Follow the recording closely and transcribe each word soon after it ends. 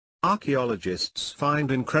archaeologists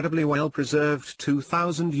find incredibly well-preserved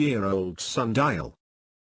 2,000-year-old sundial.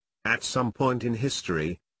 At some point in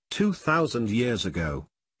history, 2,000 years ago,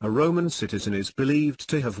 a Roman citizen is believed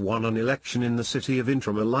to have won an election in the city of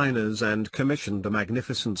Interamna Lirenas and commissioned a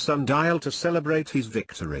magnificent sundial to celebrate his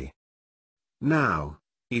victory. Now,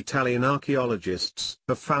 Italian archaeologists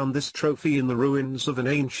have found this trophy in the ruins of an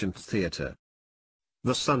ancient theatre.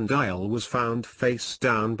 The sundial was found face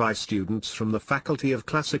down by students from the Faculty of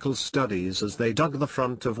Classical Studies as they dug the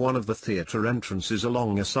front of one of the theatre entrances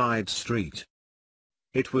along a side street.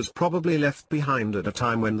 It was probably left behind at a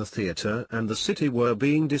time when the theatre and the city were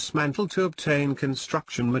being dismantled to obtain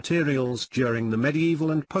construction materials during the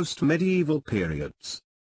medieval and post-medieval periods.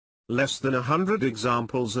 Less than 100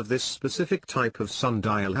 examples of this specific type of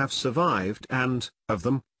sundial have survived and, of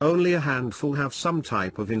them, only a handful have some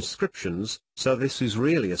type of inscriptions, so this is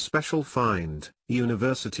really a special find,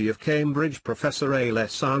 University of Cambridge Professor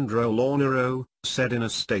Alessandro Launero said in a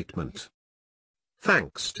statement.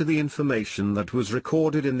 Thanks to the information that was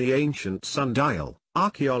recorded in the ancient sundial,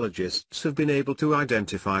 archaeologists have been able to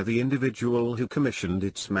identify the individual who commissioned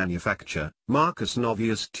its manufacture, Marcus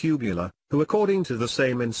Novius Tubular, who according to the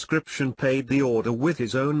same inscription paid the order with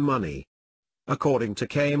his own money. According to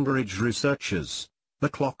Cambridge researchers, the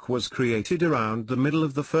clock was created around the middle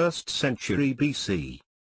of the 1st century BC.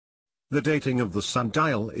 The dating of the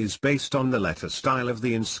sundial is based on the letter style of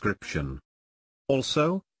the inscription.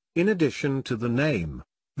 Also, in addition to the name,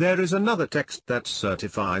 there is another text that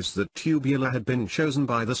certifies that Tubular had been chosen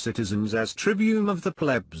by the citizens as tribune of the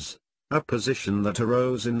plebs, a position that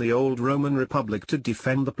arose in the old Roman Republic to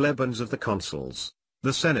defend the plebeians of the consuls,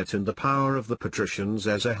 the Senate and the power of the patricians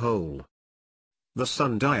as a whole. The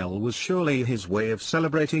sundial was surely his way of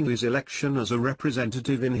celebrating his election as a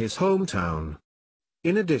representative in his hometown.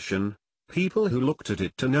 In addition, people who looked at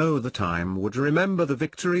it to know the time would remember the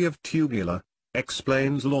victory of Tubular,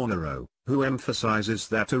 explains Launero, who emphasizes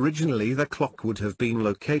that originally the clock would have been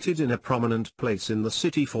located in a prominent place in the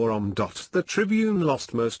city for the tribune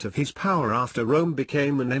lost most of his power after Rome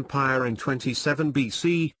became an empire in 27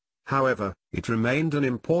 BC, however, it remained an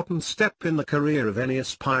important step in the career of any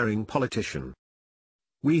aspiring politician.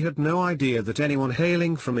 We had no idea that anyone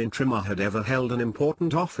hailing from Interamna had ever held an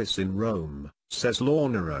important office in Rome, says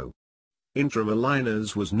Launero. Interamna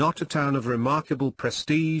Lirenas was not a town of remarkable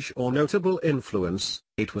prestige or notable influence,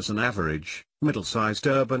 it was an average, middle-sized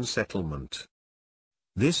urban settlement.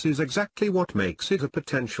 This is exactly what makes it a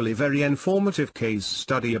potentially very informative case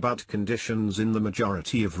study about conditions in the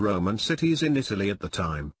majority of Roman cities in Italy at the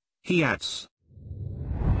time, he adds.